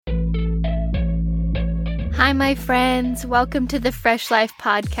Hi, my friends. Welcome to the Fresh Life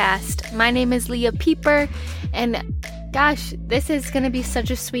Podcast. My name is Leah Pieper, and gosh, this is going to be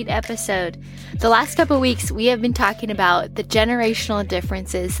such a sweet episode. The last couple weeks, we have been talking about the generational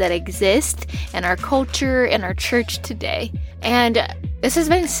differences that exist in our culture and our church today. And this has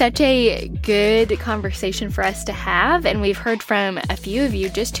been such a good conversation for us to have, and we've heard from a few of you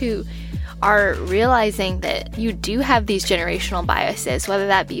just who are realizing that you do have these generational biases, whether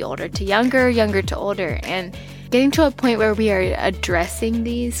that be older to younger, younger to older, and getting to a point where we are addressing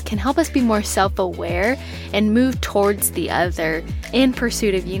these can help us be more self-aware and move towards the other in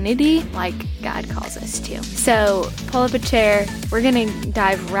pursuit of unity like God calls us to. So pull up a chair. We're going to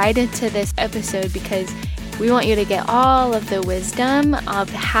dive right into this episode because we want you to get all of the wisdom of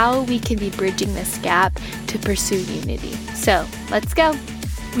how we can be bridging this gap to pursue unity. So let's go.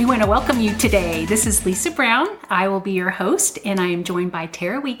 We want to welcome you today. This is Lisa Brown. I will be your host, and I am joined by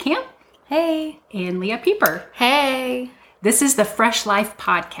Tara Wietkamp. Hey. And Leah Pieper. Hey. This is the Fresh Life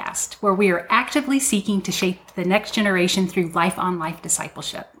Podcast, where we are actively seeking to shape the next generation through life-on-life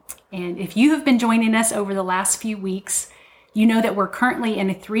discipleship. And if you have been joining us over the last few weeks, you know that we're currently in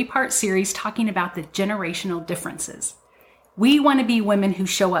a 3-part series talking about the generational differences. We want to be women who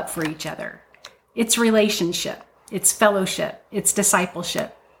show up for each other. It's relationship, it's fellowship, it's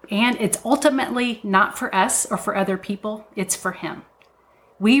discipleship. And it's ultimately not for us or for other people, it's for Him.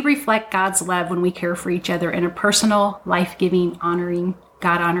 We reflect God's love when we care for each other in a personal, life-giving, honoring,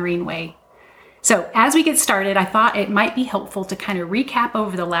 God-honoring way. So as we get started, I thought it might be helpful to kind of recap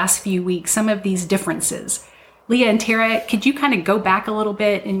over the last few weeks some of these differences. Leah and Tara, could you kind of go back a little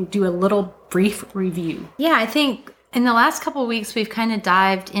bit and do a little brief review? Yeah, I think in the last couple of weeks, we've kind of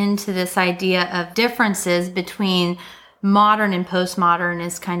dived into this idea of differences between modern and postmodern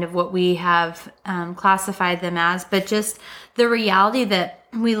is kind of what we have classified them as, but just the reality that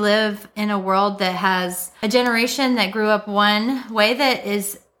we live in a world that has a generation that grew up one way that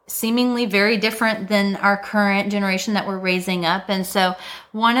is seemingly very different than our current generation that we're raising up. And so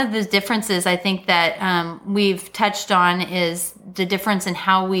one of the differences I think that we've touched on is the difference in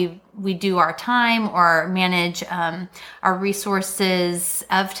how we do our time or manage our resources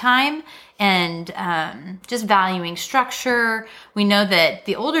of time. And just valuing structure. We know that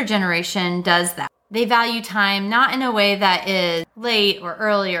the older generation does that. They value time not in a way that is late or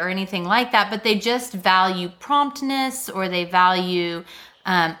early or anything like that, but they just value promptness or they value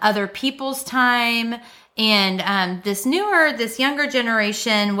other people's time. And this younger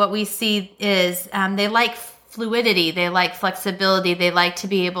generation, what we see is they like fluidity, they like flexibility, they like to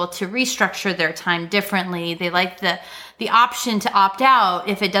be able to restructure their time differently. They like the option to opt out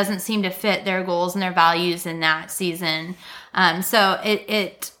if it doesn't seem to fit their goals and their values in that season. So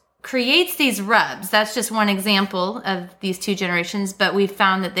it creates these rubs. That's just one example of these two generations, but we've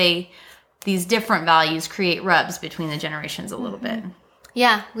found that these different values create rubs between the generations a little bit.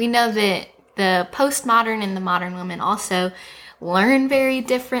 Yeah, we know that the postmodern and the modern women also learn very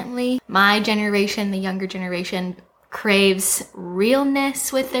differently. My generation, the younger generation, craves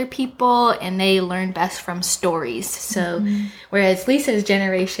realness with their people, and they learn best from stories. So whereas Lisa's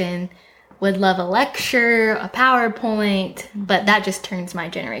generation would love a lecture, a PowerPoint, but that just turns my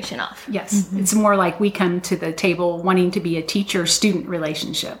generation off. Yes. It's more like we come to the table wanting to be a teacher-student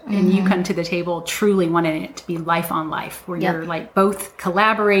relationship, and you come to the table truly wanting it to be life on life, where you're like both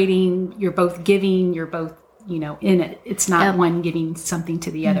collaborating, you're both giving, you're both in it. It's not one giving something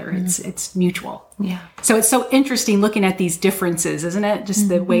to the other. It's mutual. Yeah. So it's so interesting looking at these differences, isn't it? Just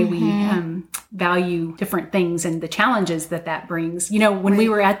the way we value different things and the challenges that brings. When we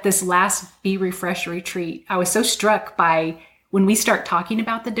were at this last Be Refreshed retreat, I was so struck by when we start talking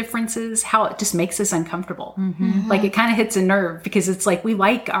about the differences, how it just makes us uncomfortable. Like it kind of hits a nerve because it's like we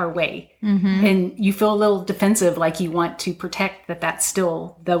like our way and you feel a little defensive, like you want to protect that's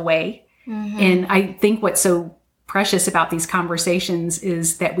still the way. And I think what's so precious about these conversations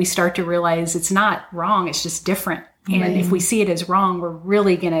is that we start to realize it's not wrong, it's just different. And if we see it as wrong, we're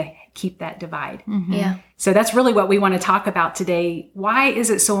really going to keep that divide. Yeah. So that's really what we want to talk about today. Why is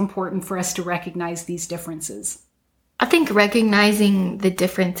it so important for us to recognize these differences? I think recognizing the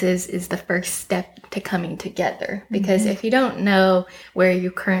differences is the first step to coming together. Because if you don't know where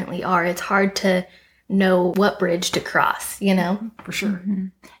you currently are, it's hard to know what bridge to cross, For sure.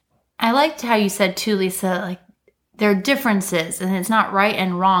 I liked how you said too, Lisa, like there are differences and it's not right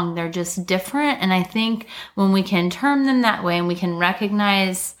and wrong. They're just different. And I think when we can term them that way and we can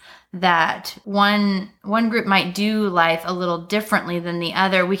recognize that one group might do life a little differently than the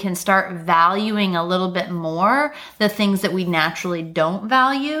other, we can start valuing a little bit more the things that we naturally don't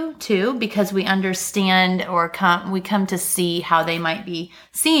value too, because we understand or we come to see how they might be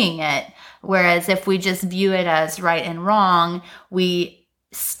seeing it. Whereas if we just view it as right and wrong, we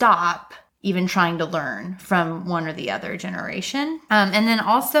stop even trying to learn from one or the other generation. And then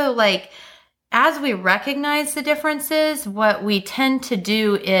also, like, as we recognize the differences, what we tend to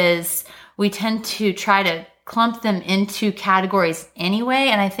do is we tend to try to clump them into categories anyway.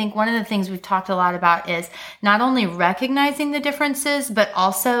 And I think one of the things we've talked a lot about is not only recognizing the differences, but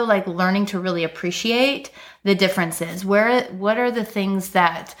also like learning to really appreciate the differences. What are the things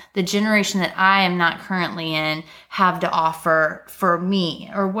that the generation that I am not currently in have to offer for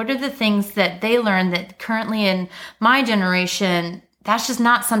me? Or what are the things that they learn that currently in my generation, that's just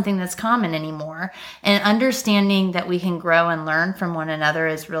not something that's common anymore. And understanding that we can grow and learn from one another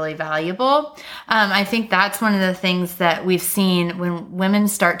is really valuable. I think that's one of the things that we've seen when women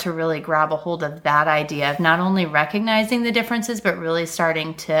start to really grab a hold of that idea of not only recognizing the differences, but really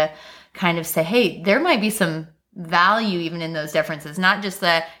starting to kind of say, hey, there might be some value even in those differences, not just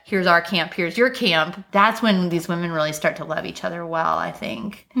that here's our camp, here's your camp. That's when these women really start to love each other well, I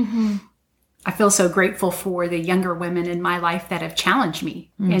think. Mm-hmm. I feel so grateful for the younger women in my life that have challenged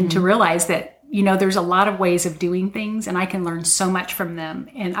me and to realize that, you know, there's a lot of ways of doing things and I can learn so much from them.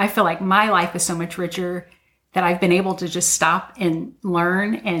 And I feel like my life is so much richer that I've been able to just stop and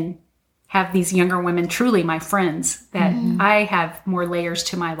learn and have these younger women truly my friends, that I have more layers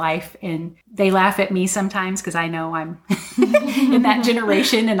to my life. And they laugh at me sometimes because I know I'm in that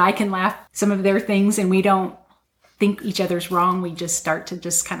generation and I can laugh some of their things and we don't think each other's wrong. We just start to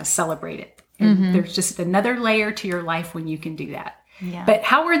just kind of celebrate it. And there's just another layer to your life when you can do that. Yeah. But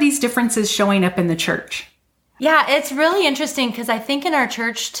how are these differences showing up in the church? Yeah, it's really interesting because I think in our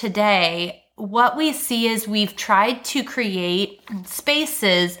church today, what we see is we've tried to create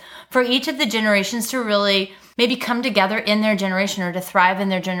spaces for each of the generations to really maybe come together in their generation or to thrive in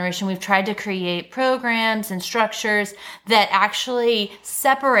their generation. We've tried to create programs and structures that actually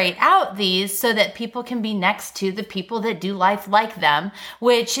separate out these so that people can be next to the people that do life like them,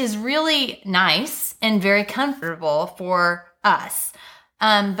 which is really nice and very comfortable for us.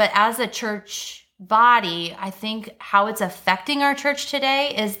 But as a church body, I think how it's affecting our church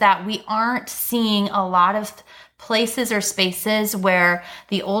today is that we aren't seeing a lot of places or spaces where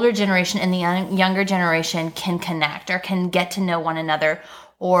the older generation and the younger generation can connect or can get to know one another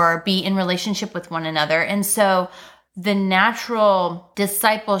or be in relationship with one another. And so the natural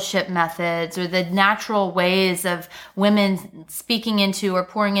discipleship methods or the natural ways of women speaking into or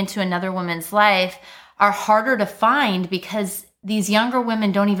pouring into another woman's life are harder to find because these younger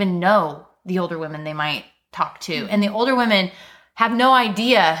women don't even know the older women they might talk to. And the older women have no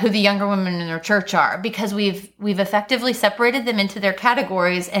idea who the younger women in their church are because we've effectively separated them into their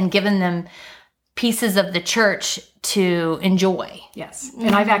categories and given them pieces of the church to enjoy. Yes.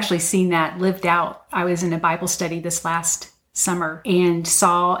 And I've actually seen that lived out. I was in a Bible study this last summer and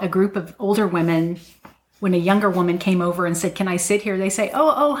saw a group of older women. When a younger woman came over and said, "Can I sit here?" They say,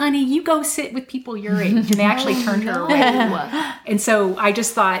 oh, honey, you go sit with people your age. And they actually turned her away. And so I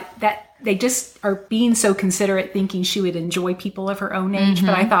just thought that they just are being so considerate, thinking she would enjoy people of her own age.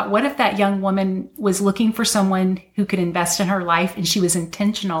 But I thought, what if that young woman was looking for someone who could invest in her life and she was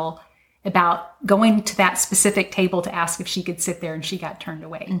intentional about going to that specific table to ask if she could sit there and she got turned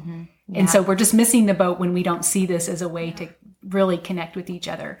away. Yeah. And so we're just missing the boat when we don't see this as a way to really connect with each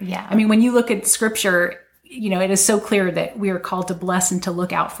other. Yeah. I mean, when you look at scripture, you know, it is so clear that we are called to bless and to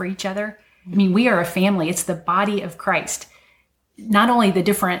look out for each other. I mean, we are a family. It's the body of Christ. Not only the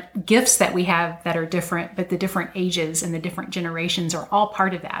different gifts that we have that are different, but the different ages and the different generations are all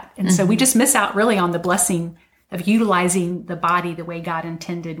part of that. And so we just miss out really on the blessing of utilizing the body the way God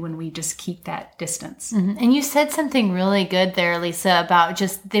intended when we just keep that distance. And you said something really good there, Lisa, about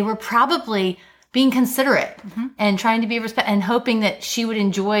just they were probably being considerate and trying to be respectful and hoping that she would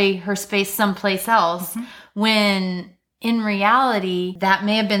enjoy her space someplace else when in reality, that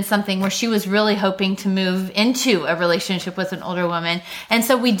may have been something where she was really hoping to move into a relationship with an older woman. And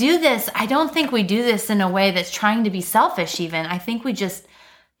so we do this. I don't think we do this in a way that's trying to be selfish even. I think we just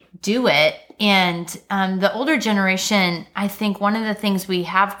do it. And the older generation, I think one of the things we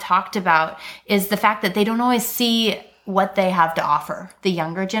have talked about is the fact that they don't always see what they have to offer the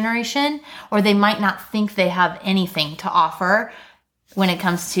younger generation, or they might not think they have anything to offer when it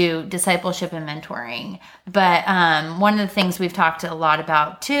comes to discipleship and mentoring. But one of the things we've talked a lot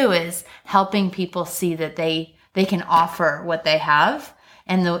about too is helping people see that they can offer what they have.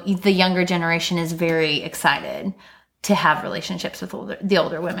 And the younger generation is very excited to have relationships with the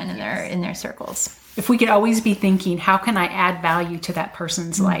older women in their circles. If we could always be thinking, how can I add value to that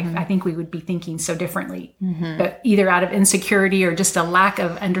person's life? I think we would be thinking so differently. But either out of insecurity or just a lack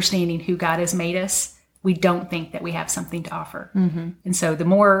of understanding who God has made us, we don't think that we have something to offer. And so the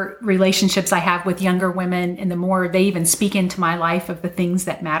more relationships I have with younger women and the more they even speak into my life of the things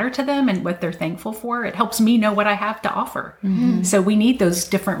that matter to them and what they're thankful for, it helps me know what I have to offer. So we need those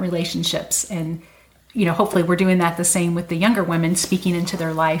different relationships. And, hopefully we're doing that the same with the younger women, speaking into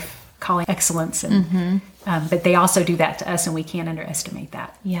their life, calling excellence. And but they also do that to us, and we can't underestimate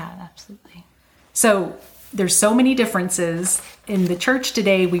that. Yeah, absolutely. So there's so many differences. In the church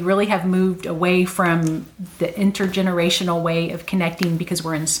today, we really have moved away from the intergenerational way of connecting because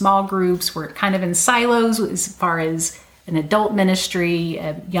we're in small groups. We're kind of in silos as far as an adult ministry,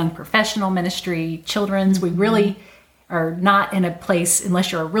 a young professional ministry, children's. We really are not in a place,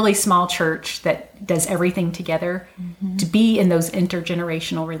 unless you're a really small church that does everything together, to be in those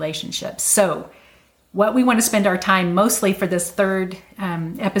intergenerational relationships. So what we want to spend our time mostly for this third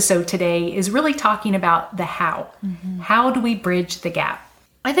episode today is really talking about the how. How do we bridge the gap?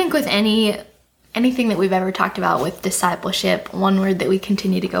 I think with anything that we've ever talked about with discipleship, one word that we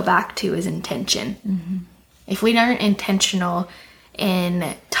continue to go back to is intention. If we aren't intentional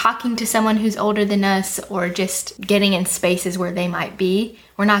in talking to someone who's older than us or just getting in spaces where they might be,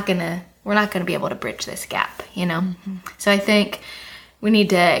 we're not gonna be able to bridge this gap, So I think we need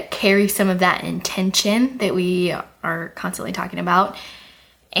to carry some of that intention that we are constantly talking about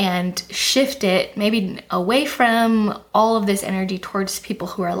and shift it maybe away from all of this energy towards people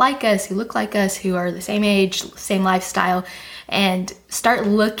who are like us, who look like us, who are the same age, same lifestyle, and start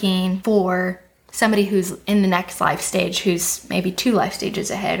looking for somebody who's in the next life stage, who's maybe 2 life stages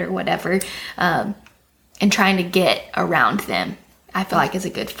ahead or whatever, and trying to get around them, I feel like is a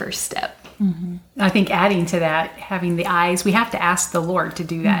good first step. I think adding to that, having the eyes, we have to ask the Lord to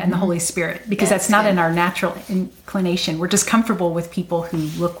do that and the Holy Spirit, because that's not in our natural inclination. We're just comfortable with people who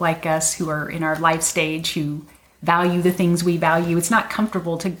look like us, who are in our life stage, who value the things we value. It's not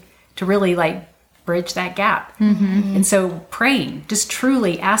comfortable to really bridge that gap. And so praying, just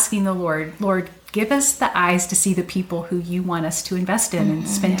truly asking the Lord, give us the eyes to see the people who you want us to invest in and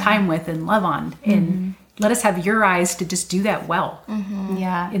spend time with and love on. And let us have your eyes to just do that well.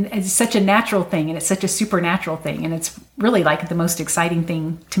 Yeah. And it's such a natural thing, and it's such a supernatural thing. And it's really the most exciting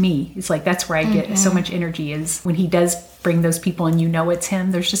thing to me. It's that's where I get so much energy, is when he does bring those people and it's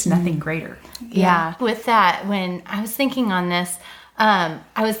him. There's just nothing greater. Yeah. With that, when I was thinking on this, I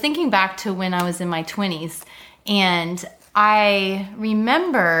was thinking back to when I was in my 20s, and I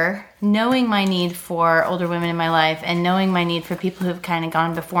remember knowing my need for older women in my life and knowing my need for people who've kind of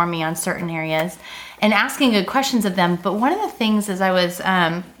gone before me on certain areas and asking good questions of them. But one of the things as I was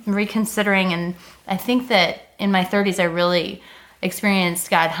reconsidering, and I think that in my 30s I really experienced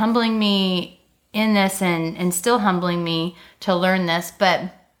God humbling me in this and still humbling me to learn this,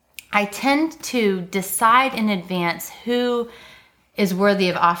 but I tend to decide in advance who is worthy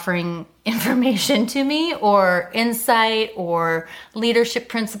of offering information to me or insight or leadership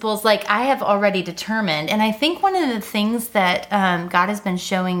principles. I have already determined. And I think one of the things that God has been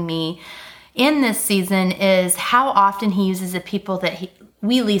showing me in this season is how often he uses the people that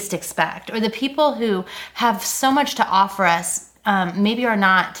we least expect, or the people who have so much to offer us maybe are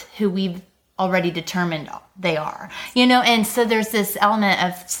not who we've already determined they are, and so there's this element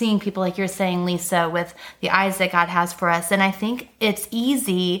of seeing people, like you're saying, Lisa, with the eyes that God has for us. And I think it's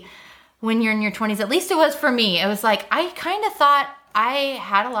easy when you're in your 20s, at least it was for me. It was I kind of thought I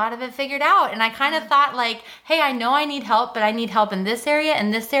had a lot of it figured out. And I kind of thought hey, I know I need help, but I need help in this area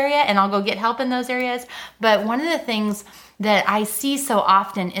and this area, and I'll go get help in those areas. But one of the things that I see so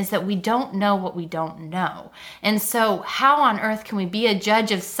often is that we don't know what we don't know. And so how on earth can we be a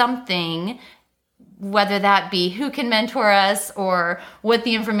judge of something, whether that be who can mentor us or what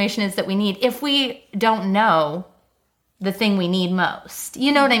the information is that we need, if we don't know the thing we need most?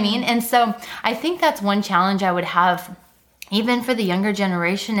 You know what I mean? And so I think that's one challenge I would have even for the younger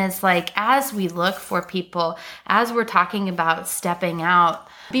generation, is as we look for people, as we're talking about stepping out,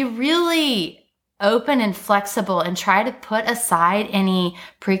 be really open and flexible and try to put aside any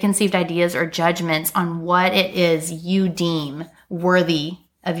preconceived ideas or judgments on what it is you deem worthy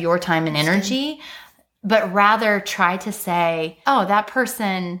of your time and energy, but rather try to say, oh, that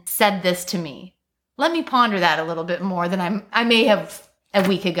person said this to me. Let me ponder that a little bit more than I may have a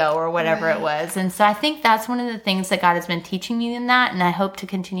week ago or whatever it was. And so I think that's one of the things that God has been teaching me in that, and I hope to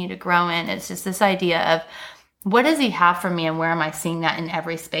continue to grow in. It's just this idea of, what does he have for me, and where am I seeing that in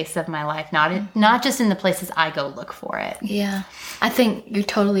every space of my life? Not just in the places I go look for it. Yeah. I think you're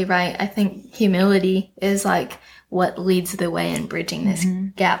totally right. I think humility is what leads the way in bridging this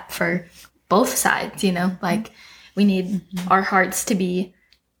gap for both sides, like we need our hearts to be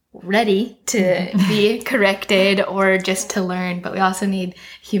ready to be corrected or just to learn, but we also need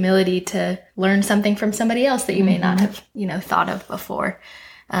humility to learn something from somebody else that you may not have, thought of before.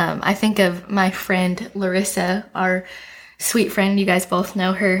 I think of my friend Larissa, our sweet friend. You guys both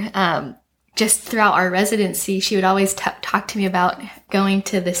know her. Just throughout our residency, she would always talk to me about going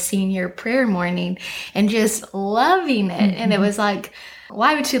to the senior prayer morning and just loving it. And it was like,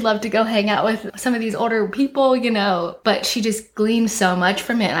 why would she love to go hang out with some of these older people, but she just gleaned so much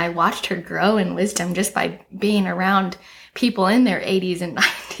from it. And I watched her grow in wisdom just by being around people in their 80s and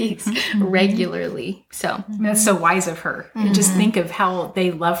 90s regularly. So that's so wise of her. And just think of how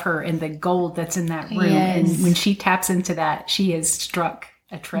they love her and the gold that's in that room. Yes. And when she taps into that, she has struck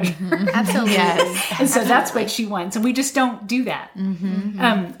a treasure. Absolutely. Yes. And so that's what she wants. And we just don't do that.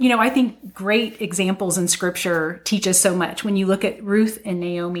 I think great examples in scripture teach us so much. When you look at Ruth and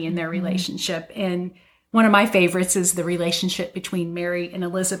Naomi and their relationship, and one of my favorites is the relationship between Mary and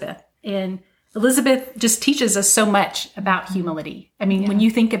Elizabeth. And Elizabeth just teaches us so much about humility. I mean, when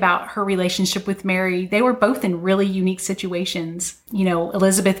you think about her relationship with Mary, they were both in really unique situations.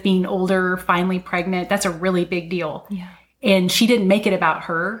 Elizabeth being older, finally pregnant, that's a really big deal. Yeah. And she didn't make it about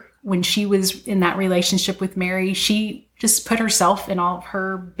her. When she was in that relationship with Mary, she just put herself and all of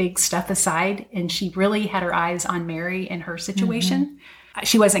her big stuff aside. And she really had her eyes on Mary and her situation.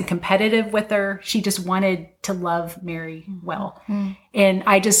 She wasn't competitive with her. She just wanted to love Mary well. And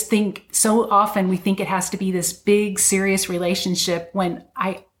I just think so often we think it has to be this big, serious relationship, when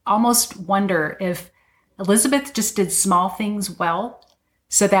I almost wonder if Elizabeth just did small things well,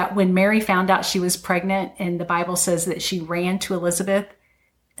 so that when Mary found out she was pregnant, and the Bible says that she ran to Elizabeth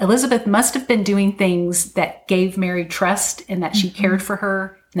must have been doing things that gave Mary trust, and that she cared for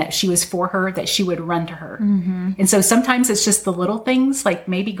her, and that she was for her, that she would run to her. And so sometimes it's just the little things, like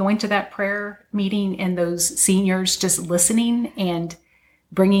maybe going to that prayer meeting and those seniors just listening and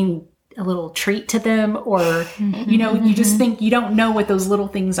bringing a little treat to them, or, you just think you don't know what those little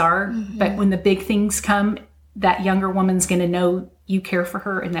things are. But when the big things come, that younger woman's going to know you care for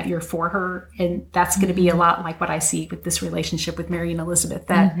her and that you're for her. And that's going to be a lot like what I see with this relationship with Mary and Elizabeth,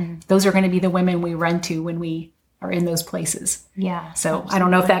 that those are going to be the women we run to when we are in those places. Yeah. So absolutely. I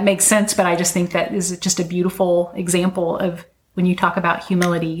don't know if that makes sense, but I just think that is just a beautiful example of when you talk about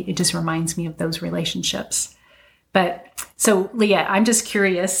humility, it just reminds me of those relationships. But so Leah, I'm just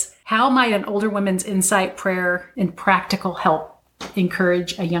curious, how might an older woman's insight prayer and practical help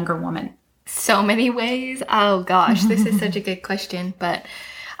encourage a younger woman? So many ways. Oh gosh, this is such a good question. But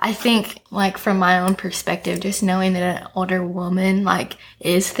I think, like, from my own perspective, just knowing that an older woman, like,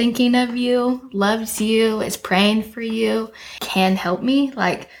 is thinking of you, loves you, is praying for you, can help me.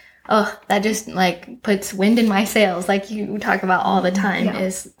 Like, oh, that just, like, puts wind in my sails. Like you talk about all the time,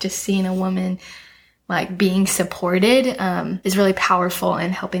 is just seeing a woman, like, being supported is really powerful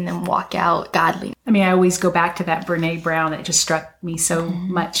in helping them walk out godly. I mean, I always go back to that Brene Brown. It just struck me so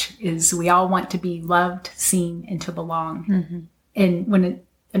much, is we all want to be loved, seen, and to belong. And when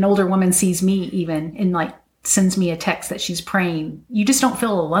an older woman sees me even and, like, sends me a text that she's praying, you just don't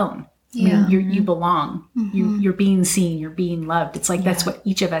feel alone. I mean, you belong. You're being seen. You're being loved. It's like that's what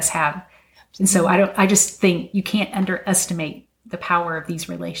each of us have. And so I just think you can't underestimate the power of these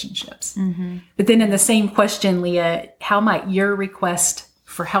relationships. But then in the same question, Leah, how might your request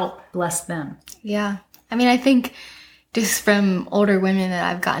for help bless them? Yeah. I mean, I think just from older women that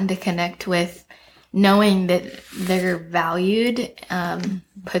I've gotten to connect with, knowing that they're valued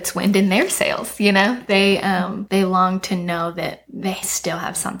puts wind in their sails. They long to know that they still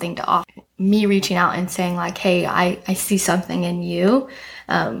have something to offer. Me reaching out and saying, like, hey, I see something in you,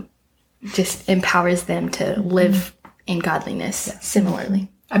 just empowers them to live in godliness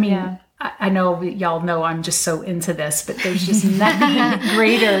similarly. I mean, I know y'all know I'm just so into this, but there's just nothing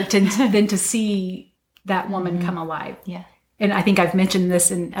greater than to see that woman come alive. Yeah. And I think I've mentioned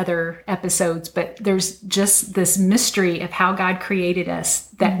this in other episodes, but there's just this mystery of how God created us,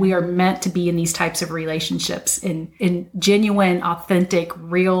 that we are meant to be in these types of relationships, in genuine, authentic,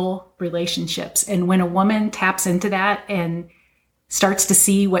 real relationships. And when a woman taps into that and starts to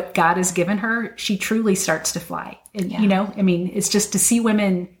see what God has given her, she truly starts to fly. And, I mean, it's just to see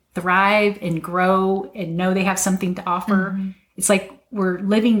women thrive and grow and know they have something to offer. It's like we're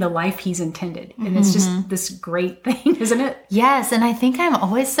living the life He's intended. And it's just this great thing, isn't it? Yes. And I think I'm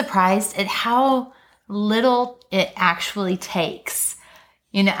always surprised at how little it actually takes.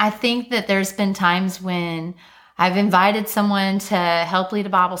 I think that there's been times when I've invited someone to help lead a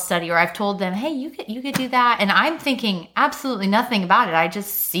Bible study, or I've told them, hey, you could do that. And I'm thinking absolutely nothing about it. I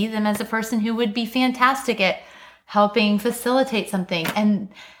just see them as a person who would be fantastic at helping facilitate something. And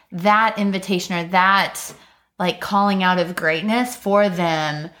that invitation or that like calling out of greatness for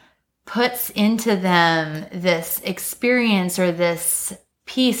them puts into them this experience or this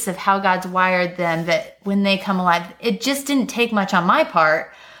piece of how God's wired them, that when they come alive, it just didn't take much on my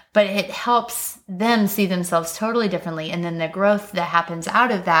part, but it helps them see themselves totally differently. And then the growth that happens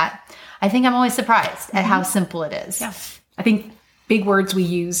out of that, I think I'm always surprised at how simple it is. Yeah. I think big words we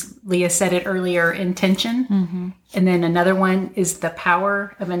use, Leah said it earlier, intention. And then another one is the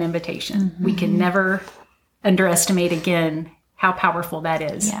power of an invitation. We can never underestimate again how powerful that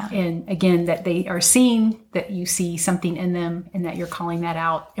is. Yeah. And again, that they are seeing that you see something in them and that you're calling that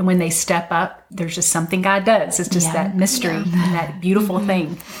out. And when they step up, there's just something God does. It's just that mystery and that beautiful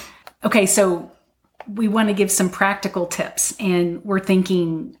thing. Okay, so we want to give some practical tips, and we're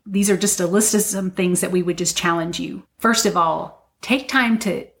thinking these are just a list of some things that we would just challenge you. First of all, take time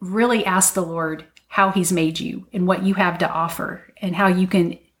to really ask the Lord how he's made you and what you have to offer and how you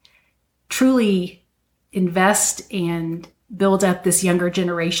can truly invest and build up this younger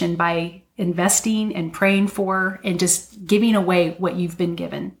generation by investing and praying for and just giving away what you've been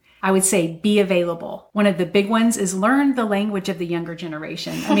given. I would say be available. One of the big ones is learn the language of the younger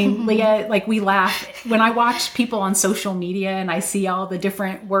generation. I mean, Leah, like we laugh when I watch people on social media and I see all the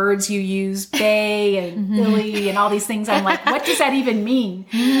different words you use, bae and illy and all these things. I'm like, what does that even mean?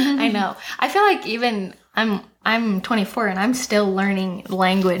 I know. I feel like even I'm 24 and I'm still learning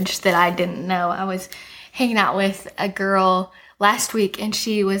language that I didn't know. I was hanging out with a girl last week and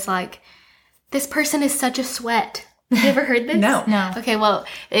she was like, this person is such a sweat. You ever heard this? No. Okay, well,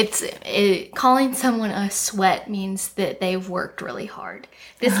 calling someone a sweat means that they've worked really hard.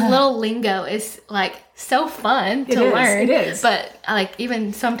 This little lingo is like so fun to learn. It is. But like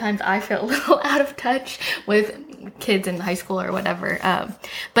even sometimes I feel a little out of touch with kids in high school or whatever.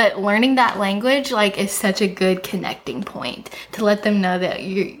 But learning that language like is such a good connecting point to let them know that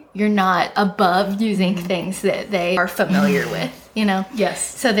you're not above using things that they are familiar with. You know?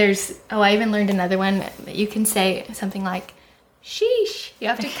 Yes. So I even learned another one. You can say something like, sheesh. You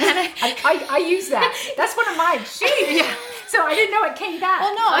have to kind of... I use that. That's one of mine. Sheesh. Yeah. So I didn't know it came back.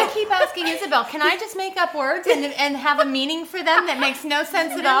 Well, no, I keep asking Isabel, can I just make up words and have a meaning for them that makes no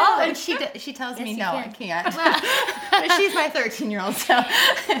sense at all? And she tells me, no, I can't. But she's my 13-year-old, so...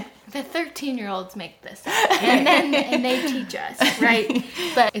 The 13-year-olds make this up, and they teach us, right?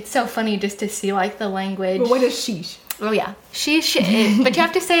 But it's so funny just to see like the language. But what is sheesh? Oh yeah, sheesh. But you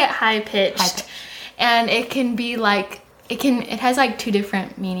have to say it high pitched, and it can be like it has like two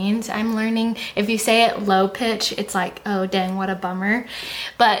different meanings. I'm learning if you say it low pitch, it's like, oh dang, what a bummer.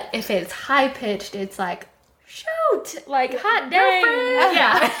 But if it's high pitched, it's like, shoot, like hot dang.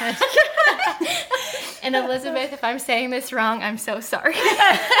 Yeah. And Elizabeth, if I'm saying this wrong, I'm so sorry.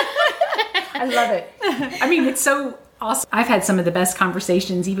 I love it. I mean, it's so awesome. I've had some of the best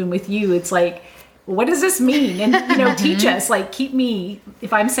conversations even with you. It's like, what does this mean? And, teach us, like, keep me,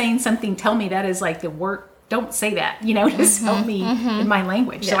 if I'm saying something, tell me that is like the word. Don't say that, just help me in my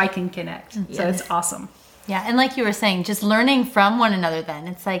language so I can connect. So it's awesome. Yeah. And like you were saying, just learning from one another then.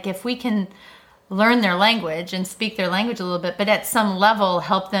 It's like if we can learn their language and speak their language a little bit, but at some level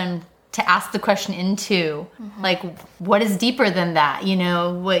help them to ask the question into like what is deeper than that,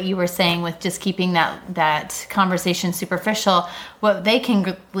 what you were saying with just keeping that conversation superficial. What they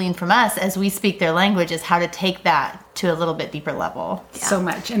can glean from us as we speak their language is how to take that to a little bit deeper level. So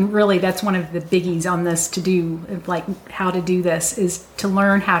much. And really that's one of the biggies on this to do, like how to do this, is to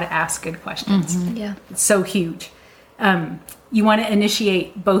learn how to ask good questions. Yeah, it's so huge. You want to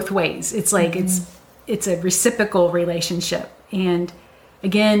initiate both ways. It's like it's a reciprocal relationship. And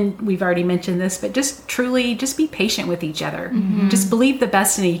again, we've already mentioned this, but just truly just be patient with each other. Just believe the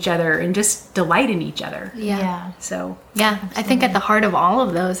best in each other and just delight in each other. Yeah. So, yeah, I think at the heart of all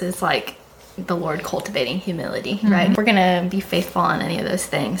of those is like the Lord cultivating humility, right? If we're going to be faithful on any of those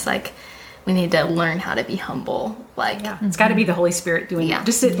things, like we need to learn how to be humble. Like, it's got to be the Holy Spirit doing it.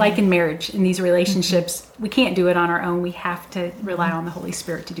 Just like in marriage, in these relationships, we can't do it on our own. We have to rely on the Holy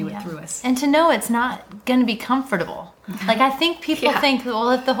Spirit to do it through us. And to know it's not going to be comfortable. Like, I think people think,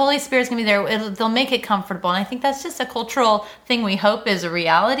 well, if the Holy Spirit's going to be there, they'll make it comfortable. And I think that's just a cultural thing we hope is a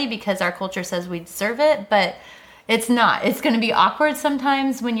reality because our culture says we deserve it. But it's not. It's going to be awkward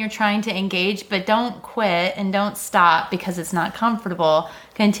sometimes when you're trying to engage, but don't quit and don't stop because it's not comfortable.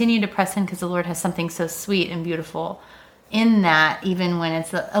 Continue to press in because the Lord has something so sweet and beautiful in that, even when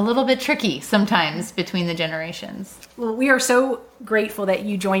it's a little bit tricky sometimes between the generations. Well, we are so grateful that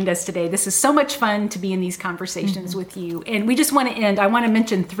you joined us today. This is so much fun to be in these conversations with you. And we just want to end. I want to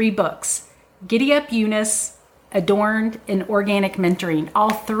mention 3 books: Giddy Up Eunice, Adorned, and Organic Mentoring.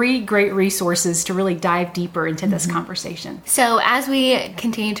 All 3 great resources to really dive deeper into this conversation. So as we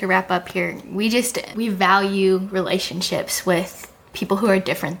continue to wrap up here, we value relationships with people who are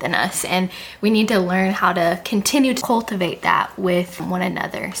different than us, and we need to learn how to continue to cultivate that with one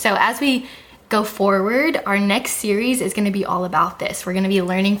another. So as we go forward, our next series is going to be all about this. We're going to be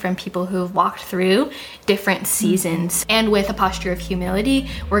learning from people who have walked through different seasons, and with a posture of humility,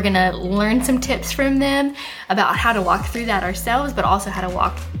 we're going to learn some tips from them about how to walk through that ourselves, but also how to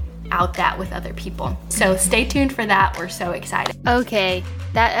walk out that with other people. So stay tuned for that. We're so excited. Okay,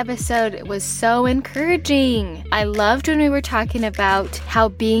 that episode was so encouraging. I loved when we were talking about how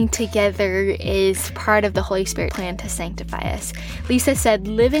being together is part of the Holy Spirit plan to sanctify us. Lisa said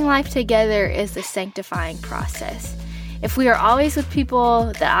living life together is the sanctifying process. If we are always with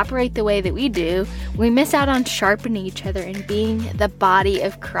people that operate the way that we do, we miss out on sharpening each other and being the body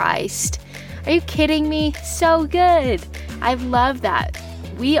of Christ. Are you kidding me? So good. I love that.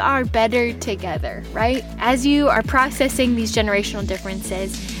 We are better together, right? As you are processing these generational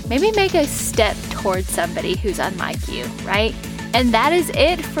differences, maybe make a step towards somebody who's unlike you, right? And that is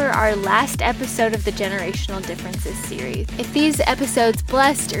it for our last episode of the Generational Differences series. If these episodes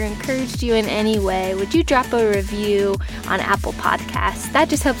blessed or encouraged you in any way, would you drop a review on Apple Podcasts? That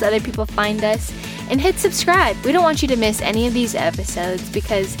just helps other people find us. And hit subscribe. We don't want you to miss any of these episodes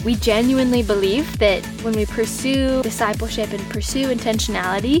because we genuinely believe that when we pursue discipleship and pursue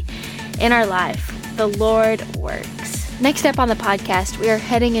intentionality in our life, the Lord works. Next up on the podcast, we are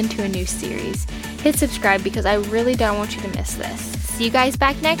heading into a new series. Hit subscribe because I really don't want you to miss this. See you guys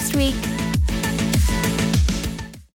back next week.